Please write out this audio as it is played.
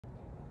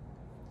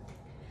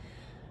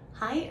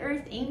Hi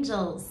Earth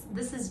Angels,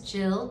 this is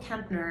Jill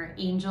Kempner,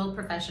 Angel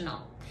Professional,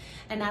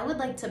 and I would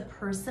like to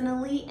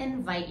personally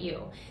invite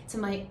you to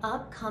my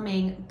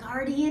upcoming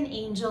Guardian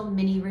Angel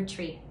Mini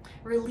Retreat,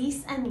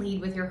 Release and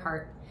Lead with Your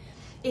Heart.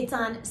 It's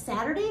on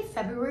Saturday,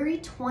 February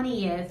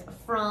 20th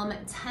from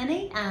 10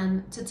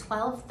 a.m. to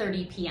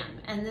 12:30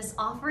 p.m. and this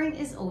offering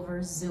is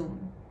over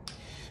Zoom.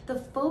 The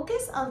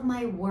focus of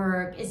my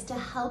work is to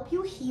help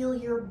you heal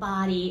your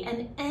body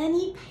and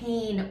any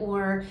pain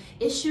or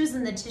issues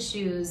in the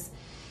tissues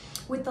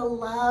with the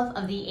love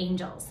of the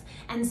angels.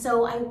 And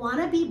so I want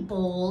to be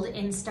bold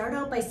and start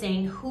out by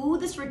saying who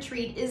this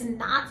retreat is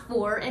not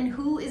for and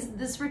who is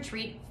this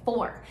retreat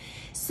for.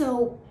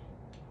 So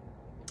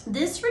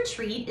this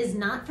retreat is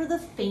not for the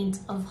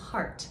faint of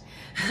heart.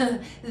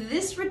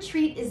 This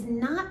retreat is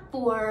not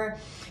for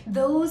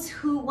those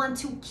who want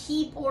to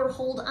keep or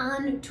hold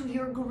on to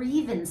your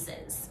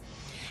grievances.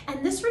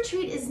 And this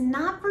retreat is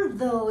not for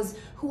those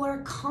who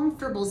are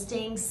comfortable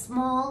staying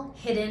small,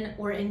 hidden,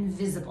 or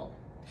invisible.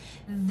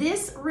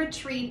 This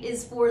retreat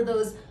is for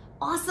those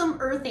awesome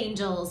earth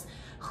angels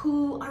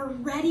who are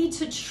ready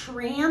to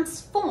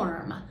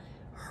transform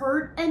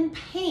hurt and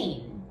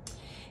pain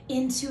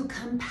into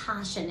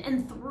compassion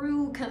and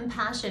through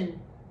compassion.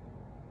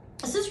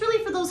 This is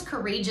really for those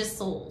courageous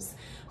souls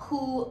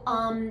who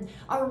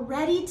are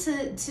ready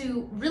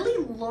to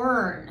really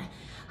learn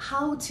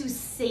how to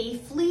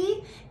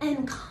safely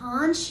and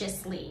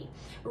consciously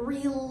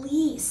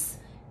release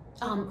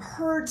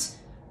hurt,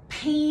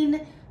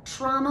 pain,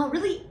 trauma,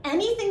 really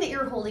anything that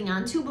you're holding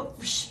on to,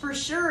 but for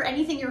sure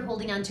anything you're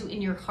holding on to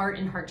in your heart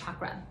and heart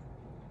chakra.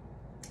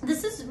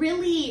 This is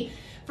really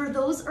for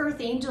those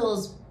earth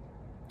angels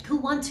who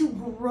want to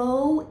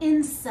grow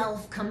in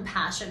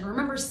self-compassion.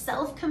 Remember,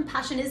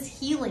 self-compassion is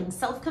healing.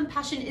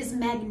 Self-compassion is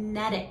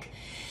magnetic.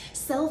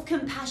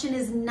 Self-compassion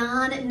is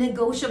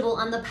non-negotiable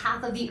on the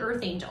path of the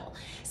earth angel.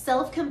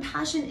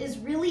 Self-compassion is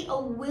really a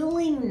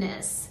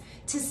willingness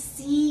to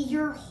see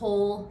your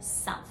whole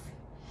self.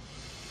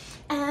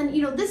 And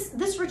you know,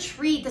 this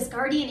retreat, this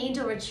Guardian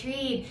Angel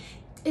retreat,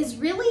 is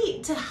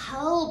really to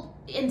help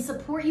and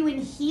support you in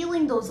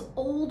healing those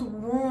old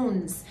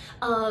wounds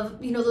of,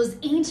 you know, those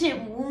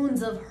ancient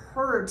wounds of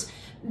hurt,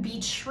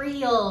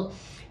 betrayal,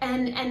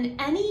 and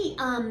any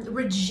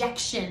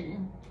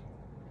rejection.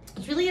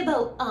 It's really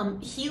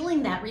about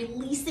healing that,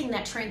 releasing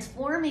that,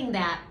 transforming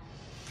that.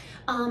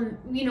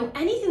 You know,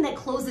 anything that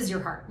closes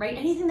your heart, right?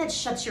 Anything that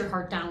shuts your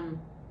heart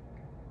down.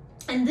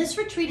 And this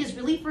retreat is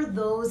really for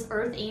those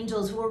earth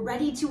angels who are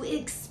ready to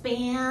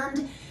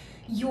expand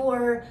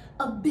your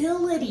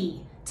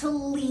ability to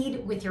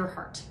lead with your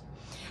heart.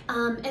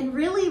 And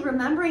really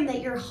remembering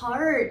that your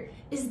heart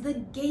is the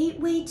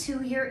gateway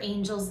to your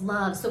angel's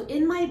love. So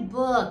in my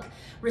book,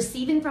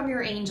 Receiving from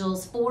Your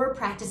Angels, 4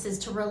 practices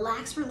to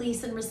relax,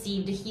 release, and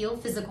receive to heal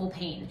physical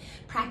pain.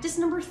 Practice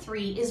number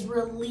 3 is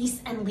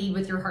release and lead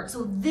with your heart.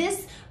 So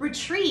this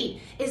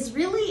retreat is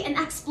really an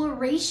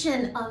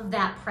exploration of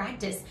that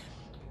practice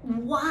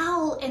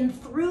while and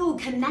through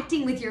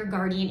connecting with your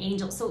guardian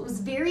angels. So it was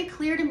very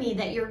clear to me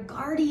that your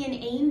guardian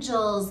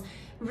angels,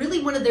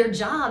 really one of their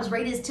jobs,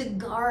 right, is to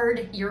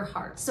guard your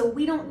heart. So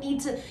you don't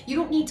need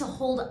to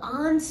hold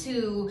on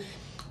to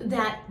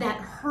that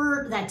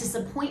hurt, that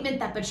disappointment,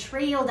 that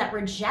betrayal, that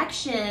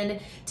rejection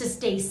to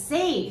stay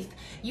safe.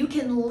 You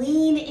can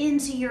lean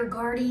into your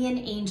guardian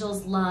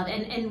angel's love.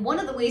 And one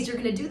of the ways you're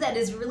going to do that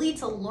is really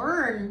to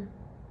learn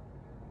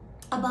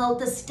about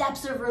the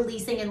steps of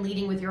releasing and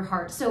leading with your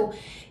heart. So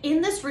in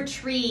this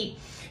retreat,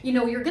 you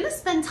know, you're going to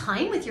spend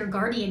time with your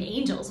guardian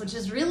angels, which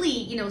is really,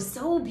 you know,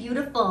 so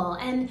beautiful.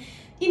 And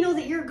you know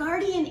that your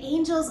guardian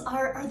angels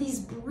are these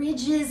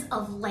bridges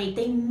of light.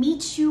 They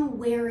meet you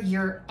where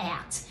you're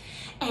at,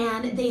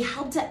 and they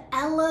help to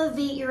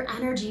elevate your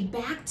energy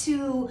back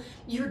to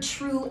your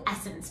true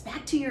essence,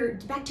 back to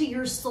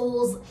your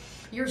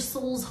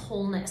soul's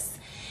wholeness.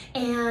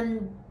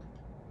 And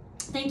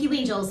thank you,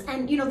 angels.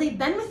 And you know, they've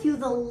been with you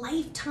the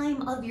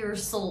lifetime of your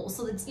soul.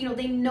 So it's, you know,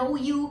 they know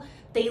you,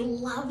 they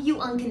love you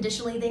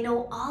unconditionally, they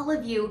know all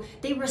of you,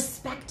 they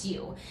respect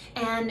you,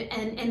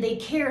 and they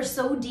care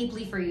so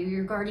deeply for you,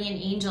 your guardian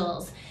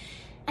angels.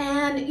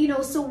 And you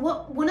know, so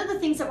one of the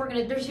things that we're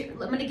gonna do,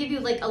 I'm gonna give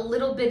you like a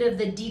little bit of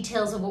the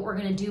details of what we're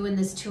gonna do in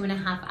this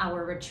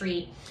 2.5-hour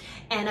retreat.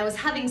 And I was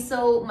having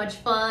so much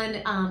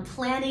fun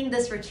planning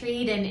this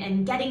retreat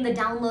and getting the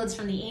downloads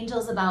from the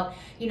angels about,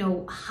 you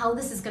know, how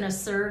this is going to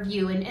serve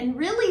you. And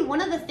really one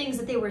of the things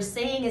that they were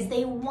saying is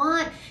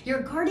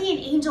your guardian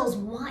angels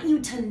want you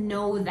to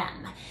know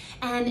them.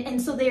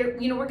 And so they're,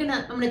 you know, I'm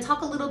going to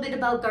talk a little bit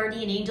about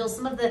guardian angels,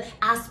 some of the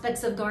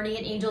aspects of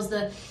guardian angels,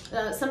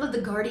 some of the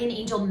guardian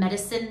angel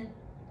medicine.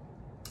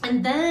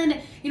 And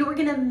then, you know, we're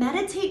going to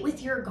meditate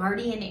with your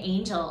guardian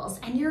angels,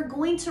 and you're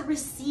going to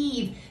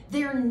receive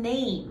their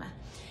name,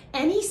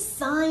 any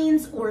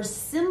signs or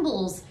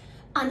symbols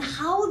on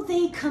how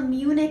they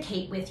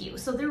communicate with you.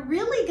 So they're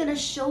really going to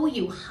show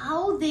you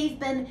how they've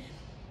been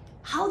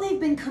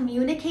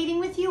communicating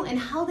with you and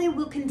how they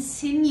will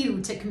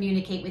continue to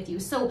communicate with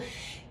you. So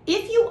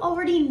If you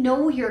already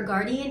know your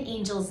guardian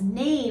angel's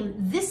name,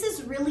 this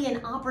is really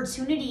an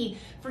opportunity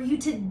for you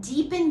to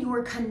deepen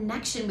your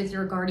connection with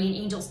your guardian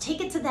angels.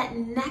 Take it to that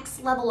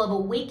next level of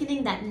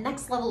awakening, that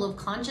next level of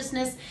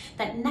consciousness,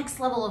 that next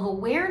level of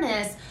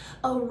awareness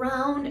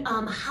around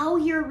how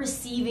you're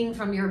receiving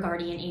from your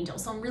guardian angel.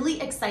 So I'm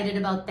really excited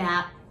about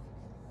that.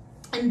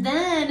 And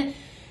then,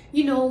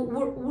 you know,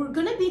 we're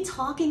going to be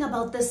talking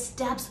about the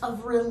steps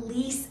of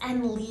release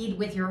and lead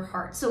with your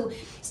heart. So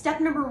step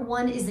number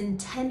 1 is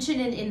intention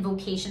and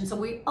invocation. So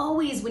we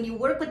always, when you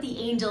work with the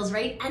angels,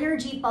 right,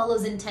 energy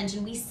follows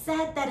intention. We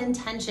set that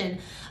intention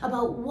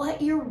about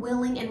what you're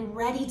willing and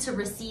ready to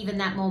receive in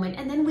that moment.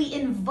 And then we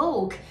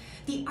invoke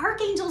the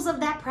archangels of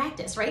that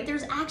practice, right?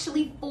 There's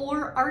actually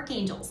 4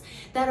 archangels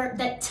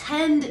that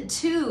tend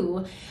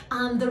to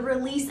the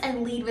release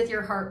and lead with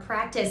your heart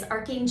practice.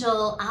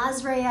 Archangel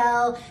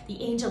Azrael,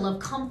 the angel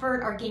of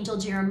comfort, Archangel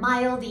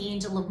Jeremiah, the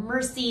angel of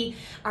mercy,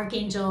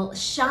 Archangel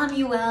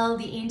Shamuel,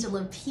 the angel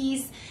of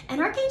peace,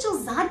 and Archangel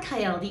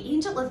Zadkiel, the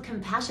angel of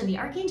compassion, the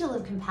archangel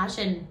of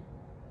compassion.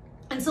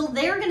 And so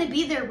they're going to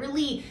be there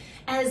really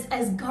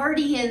as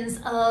guardians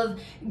of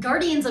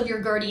your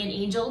guardian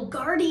angel,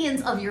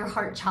 guardians of your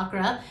heart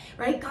chakra,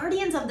 right?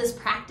 Guardians of this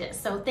practice.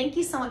 So thank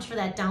you so much for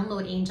that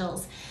download,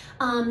 angels.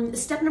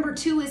 Step number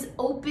 2 is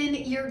open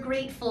your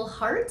grateful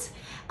heart.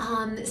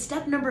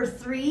 Step number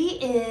 3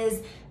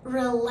 is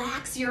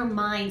relax your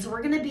mind. So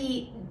we're going to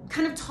be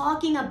kind of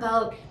talking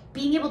about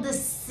being able to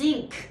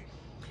sync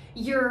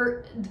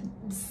your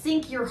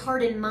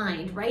heart and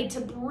mind, right?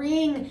 To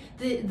bring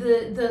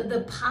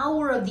the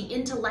power of the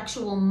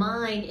intellectual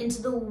mind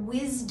into the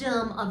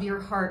wisdom of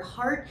your heart,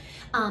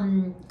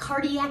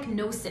 cardiac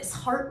gnosis,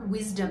 heart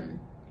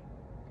wisdom.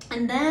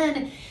 And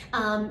then,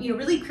 you know,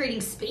 really creating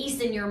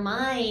space in your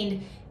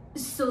mind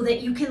so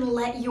that you can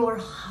let your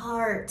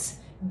heart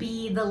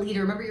be the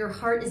leader. Remember, your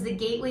heart is the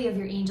gateway of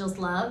your angel's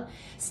love.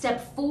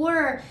 Step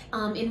 4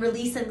 in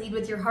release and lead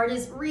with your heart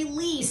is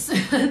release.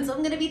 So I'm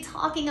going to be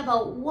talking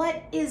about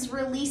what is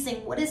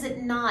releasing, what is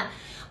it not,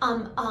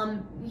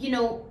 you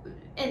know,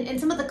 and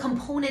some of the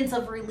components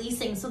of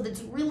releasing so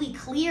that's really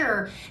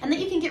clear and that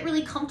you can get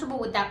really comfortable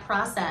with that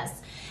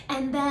process.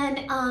 And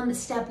then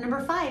step number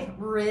 5,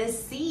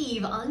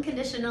 receive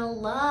unconditional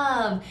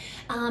love.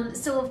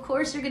 So of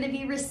course you're going to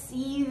be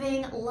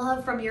receiving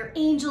love from your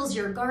angels,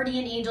 your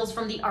guardian angels,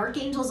 from the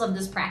archangels of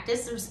this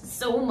practice. There's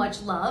so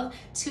much love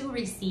to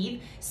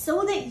receive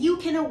so that you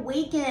can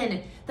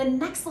awaken the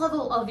next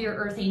level of your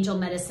earth angel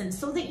medicine,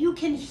 so that you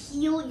can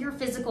heal your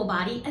physical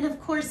body and of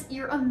course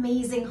your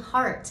amazing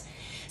heart.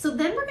 So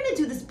then we're going to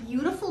do this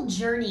beautiful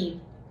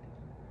journey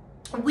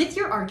with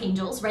your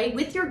archangels, right?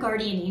 With your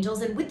guardian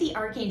angels and with the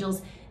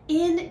archangels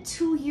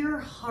into your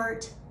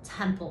heart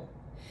temple.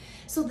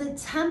 So the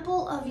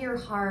temple of your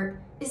heart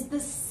is the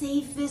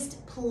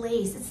safest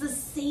place. It's the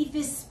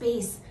safest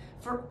space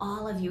for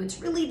all of you. It's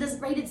really this,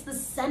 right? It's the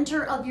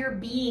center of your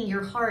being,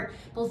 your heart,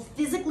 both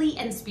physically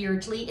and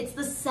spiritually. It's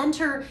the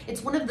center.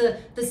 It's one of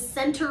the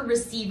center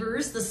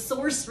receivers, the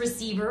source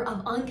receiver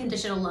of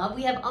unconditional love.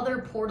 We have other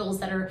portals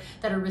that are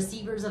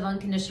receivers of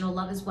unconditional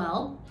love as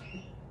well.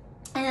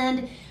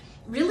 And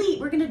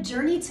really, we're going to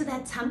journey to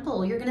that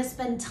temple. You're going to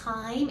spend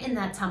time in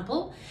that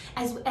temple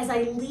as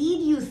I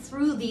lead you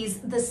through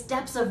the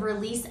steps of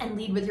release and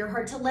lead with your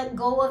heart to let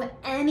go of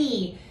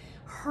any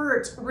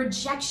hurt,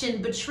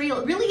 rejection,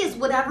 betrayal. It really is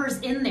whatever's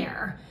in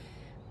there.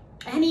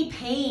 Any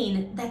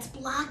pain that's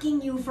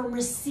blocking you from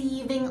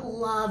receiving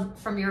love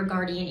from your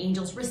guardian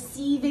angels,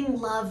 receiving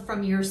love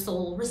from your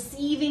soul,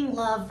 receiving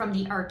love from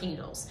the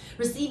archangels,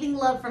 receiving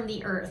love from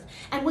the earth.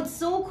 And what's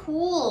so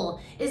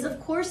cool is, of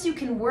course, you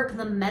can work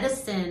the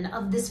medicine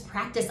of this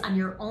practice on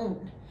your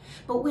own.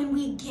 But when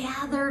we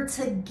gather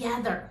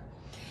together,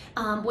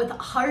 with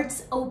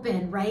hearts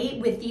open, right?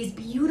 With these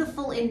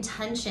beautiful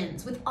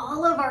intentions, with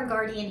all of our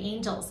guardian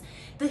angels,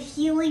 the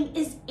healing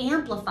is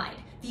amplified.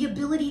 The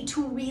ability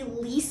to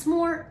release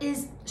more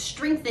is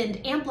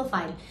strengthened,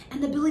 amplified,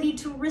 and the ability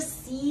to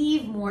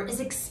receive more is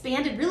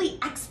expanded really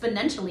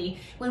exponentially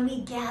when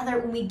we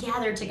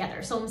gather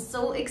together. So I'm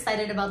so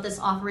excited about this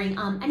offering.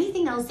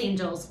 Anything else,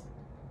 angels?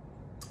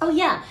 Oh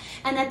yeah,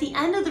 and at the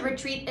end of the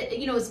retreat,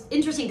 you know, it's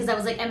interesting because I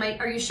was like,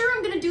 are you sure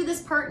I'm going to do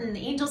this part? And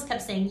the angels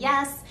kept saying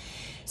yes.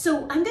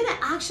 So I'm going to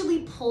actually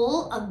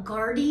pull a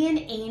guardian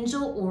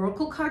angel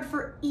oracle card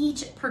for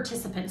each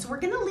participant. So we're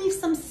going to leave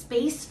some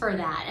space for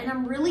that. And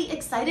I'm really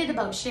excited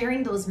about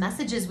sharing those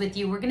messages with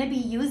you. We're going to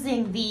be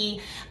using the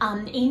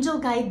Angel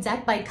Guide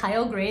deck by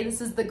Kyle Gray.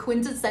 This is the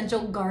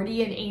quintessential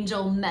guardian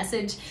angel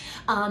message.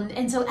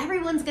 And so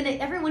everyone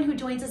who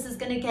joins us is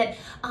going to get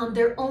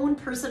their own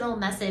personal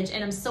message.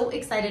 And I'm so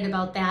excited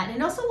about that. And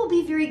it also will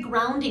be very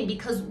grounding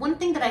because one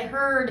thing that I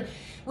heard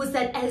was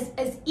that as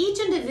each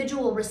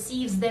individual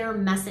receives their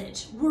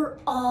message, we're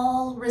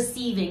all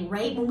receiving,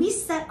 right? When we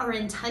set our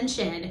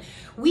intention,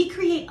 we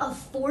create a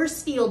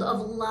force field of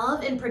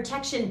love and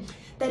protection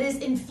that is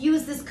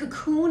infused, this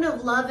cocoon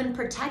of love and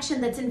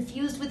protection that's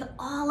infused with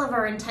all of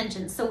our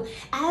intentions. So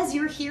as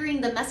you're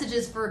hearing the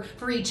messages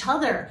for each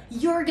other,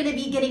 you're gonna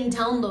be getting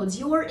downloads,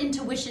 your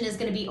intuition is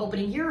gonna be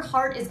opening, your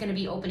heart is gonna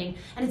be opening,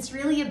 and it's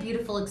really a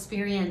beautiful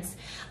experience.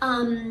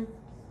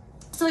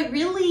 So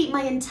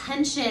my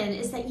intention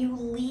is that you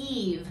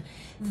leave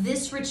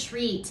this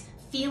retreat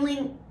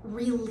feeling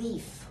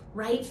relief,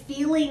 right?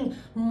 Feeling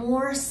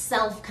more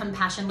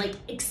self-compassion, like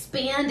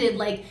expanded,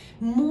 like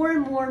more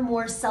and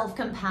more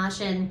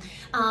self-compassion.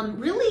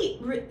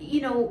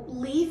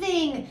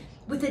 Leaving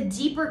with a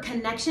deeper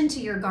connection to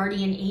your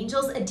guardian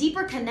angels, a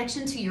deeper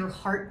connection to your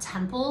heart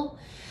temple.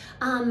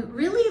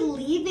 Really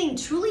leaving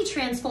truly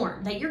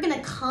transformed, that you're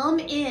gonna come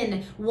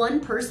in one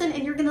person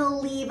and you're gonna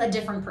leave a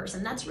different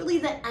person. That's really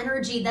the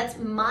energy, that's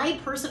my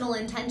personal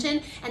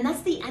intention, and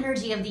that's the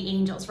energy of the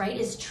angels, right?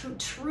 Is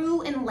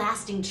true and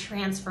lasting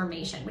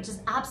transformation, which is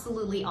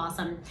absolutely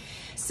awesome.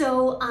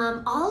 So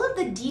all of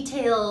the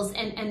details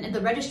and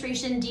the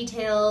registration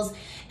details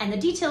and the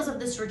details of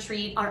this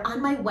retreat are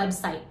on my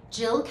website,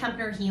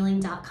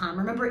 jillkempnerhealing.com.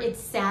 Remember,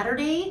 it's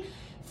Saturday,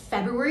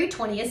 February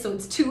 20th, so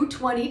it's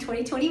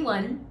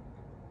 2/20/2021.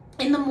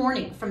 in the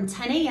morning from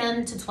 10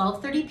 a.m. to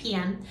 12:30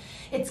 p.m.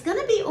 It's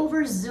gonna be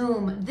over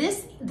Zoom.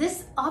 This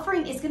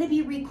offering is gonna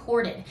be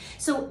recorded.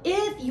 So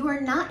if you are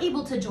not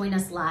able to join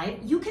us live,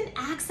 you can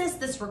access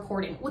this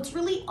recording. What's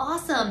really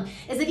awesome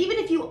is that even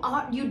if you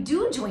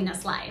do join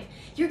us live,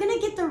 you're gonna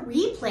get the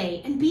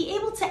replay and be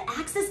able to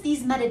access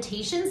these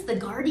meditations, the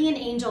guardian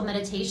angel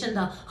meditation,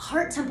 the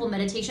heart temple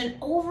meditation,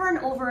 over and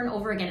over and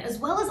over again, as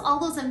well as all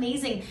those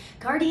amazing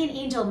guardian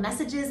angel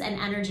messages and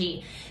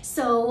energy.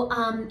 So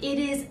it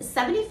is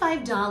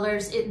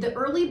 $75. The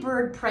early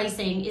bird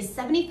pricing is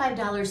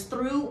 $75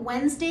 through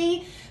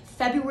Wednesday,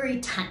 February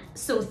 10th.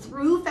 So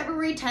through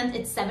February 10th,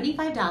 it's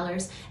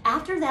 $75.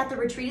 After that, the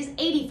retreat is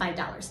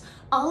 $85.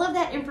 All of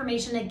that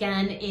information,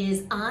 again,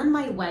 is on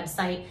my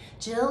website,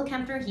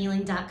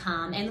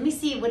 jillkempnerhealing.com. And let me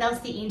see what else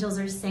the angels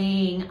are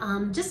saying.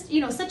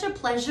 Such a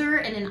pleasure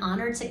and an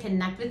honor to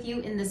connect with you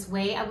in this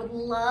way. I would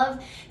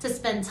love to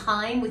spend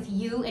time with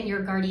you and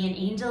your guardian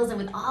angels and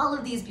with all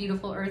of these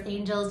beautiful earth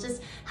angels,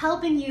 just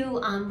helping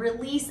you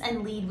release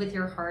and lead with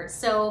your heart.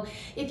 So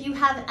if you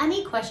have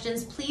any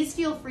questions, please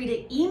feel free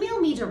to email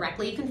me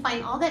directly. You can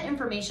find all that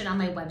information on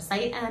my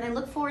website, and I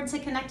look forward to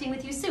connecting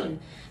with you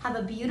soon. Have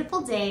a beautiful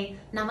day.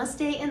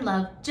 Namaste and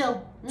love,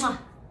 Jill. Mwah.